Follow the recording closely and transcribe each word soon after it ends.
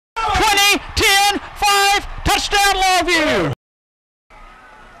Touchdown, Longview!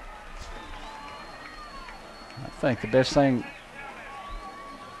 I think the best thing.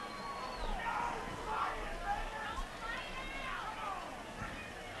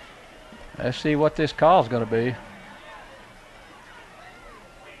 Let's see what this call is going to be.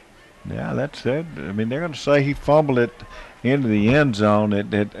 Yeah, that's it. I mean, they're going to say he fumbled it into the end zone.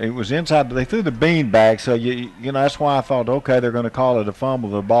 It was inside. They threw the bean bag, so you know that's why I thought, okay, they're going to call it a fumble.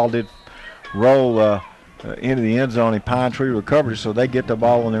 The ball did roll into the end zone, and Pine Tree recovered it, so they get the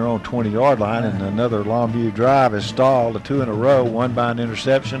ball on their own 20-yard line, and another Longview drive is stalled, 2 in a row, one by an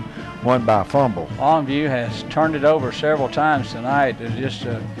interception, one by a fumble. Longview has turned it over several times tonight to just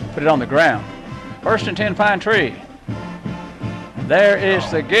put it on the ground. 1st and 10, Pine Tree. There is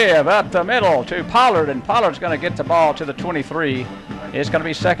the give up the middle to Pollard, and Pollard's going to get the ball to the 23. It's going to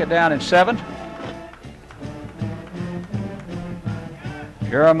be 2nd down and 7.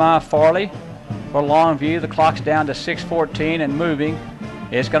 Jeremiah Farley for Longview. The clock's down to 6:14 and moving.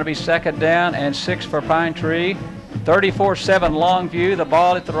 It's going to be 2nd down and 6 for Pine Tree. 34-7 Longview. The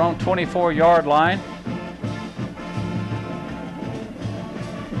ball at their own 24-yard line.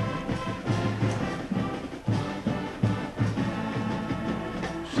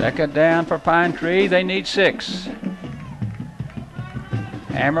 Second down for Pine Tree. They need 6.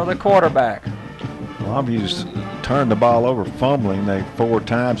 Hammer the quarterback. Longview's turned the ball over fumbling 4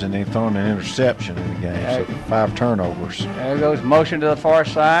 times, and they've thrown an interception in the game, so 5 turnovers. There goes motion to the far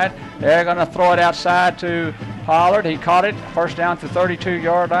side. They're going to throw it outside to Pollard. He caught it. 1st down to the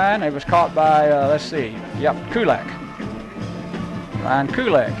 32-yard line. It was caught by, Kulak. Ryan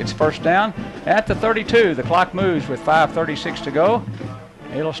Kulak. It's 1st down at the 32. The clock moves with 5:36 to go.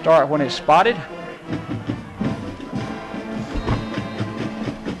 It'll start when it's spotted.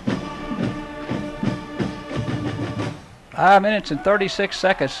 Five minutes and 36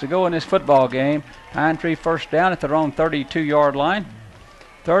 seconds to go in this football game. Pine Tree 1st down at their own 32-yard line.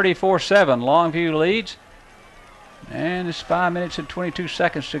 34-7, Longview leads. And it's 5 minutes and 22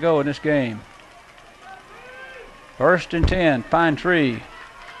 seconds to go in this game. 1st and 10, Pine Tree.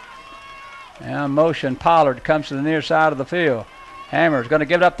 Now motion, Pollard comes to the near side of the field. Hammer's going to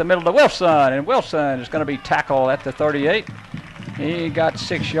give it up the middle to Wilson, and Wilson is going to be tackled at the 38. He got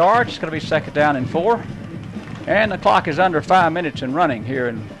 6 yards. It's going to be 2nd down and 4. And the clock is under 5 minutes and running here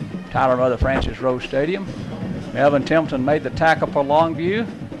in Tyler Mother Francis Rose Stadium. Melvin Templeton made the tackle for Longview,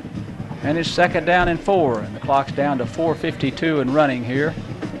 and it's 2nd down and 4. And the clock's down to 4:52 and running here.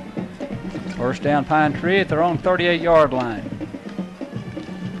 1st down Pine Tree at their own 38-yard line.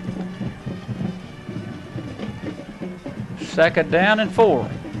 Second down and 4.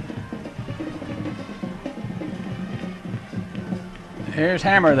 Here's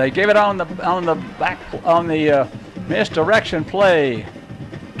Hammer. They give it on the misdirection play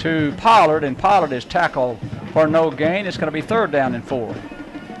to Pollard, and Pollard is tackled for no gain. It's going to be 3rd down and 4.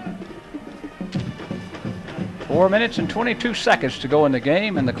 4 minutes and 22 seconds to go in the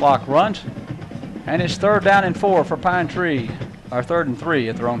game, and the clock runs. And it's 3rd down and 4 for Pine Tree, or 3rd and 3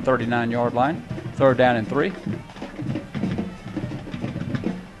 at their own 39-yard line. 3rd down and 3.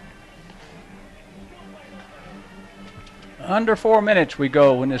 Under 4 minutes we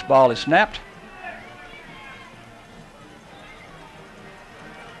go when this ball is snapped.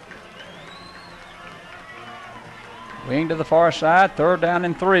 Wing to the far side, 3rd down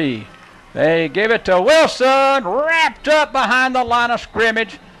and 3. They give it to Wilson, wrapped up behind the line of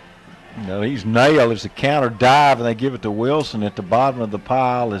scrimmage. No, he's nailed. It's a counter dive, and they give it to Wilson. At the bottom of the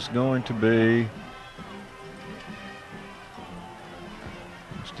pile is going to be,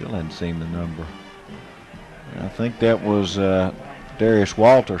 still hadn't seen the number. I think that was Darius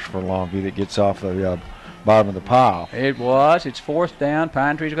Walters for Longview that gets off the bottom of the pile. It was. It's 4th down.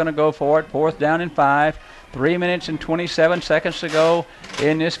 Pine Tree's going to go for it. 4th down and 5. 3 minutes and 27 seconds to go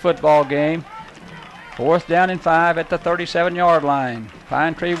in this football game. 4th down and 5 at the 37-yard line.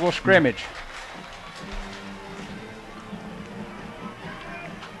 Pine Tree will scrimmage.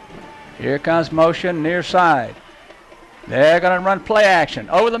 Here comes motion near side. They're going to run play action.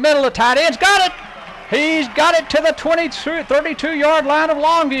 Over the middle, the tight end's got it. He's got it to the 32-yard line of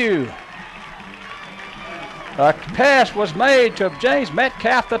Longview. A pass was made to James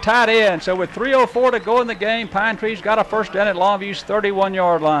Metcalf, the tight end. So with 3:04 to go in the game, Pine Tree's got a 1st down at Longview's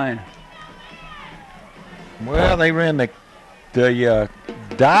 31-yard line. Well, they ran the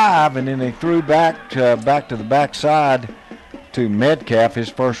dive, and then they threw back to the backside to Metcalf. His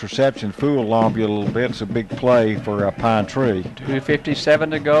first reception fooled Longview a little bit. It's a big play for Pine Tree.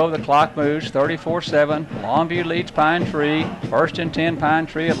 2:57 to go. The clock moves. 34-7. Longview leads Pine Tree. 1st and 10 Pine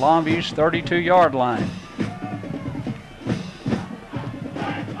Tree at Longview's 32-yard line.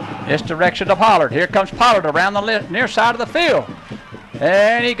 This direction to Pollard. Here comes Pollard around the near side of the field.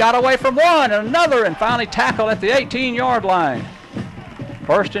 And he got away from one and another and finally tackled at the 18-yard line.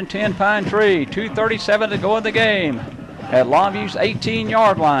 1st and 10 Pine Tree. 2:37 to go in the game at Longview's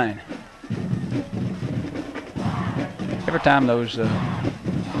 18-yard line. Every time those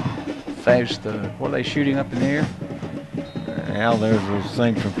what are they shooting up in the air? Well, there's those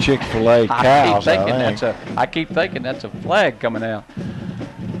things from Chick-fil-A cows. I keep thinking that's a flag coming out.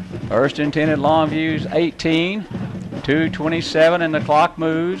 1st and 10 at Longview's 18. 2:27 and the clock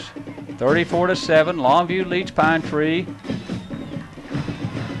moves. 34-7. Longview leads Pine Tree.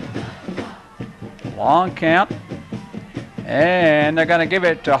 Long count. And they're going to give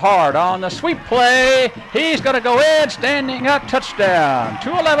it to Hart on the sweep play. He's going to go in, standing up, touchdown.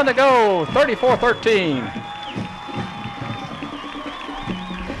 2:11 to go, 34-13.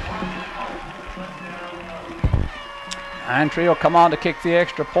 Pine Tree will come on to kick the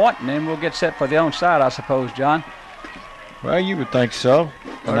extra point, and then we'll get set for the onside, I suppose, John. Well, you would think so.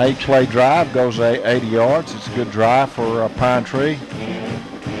 An 8-play drive goes 80 yards. It's a good drive for Pine Tree.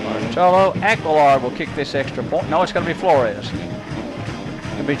 Cholo Aguilar will kick this extra point. No, it's going to be Flores.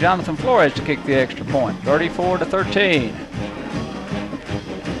 It'll be Jonathan Flores to kick the extra point. 34-13.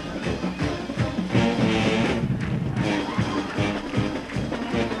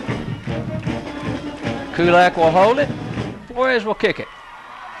 Kulak will hold it. Flores will kick it.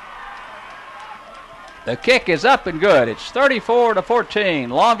 The kick is up and good. It's 34-14.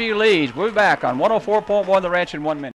 Longview leads. We'll be back on 104.1 The Ranch in 1 minute.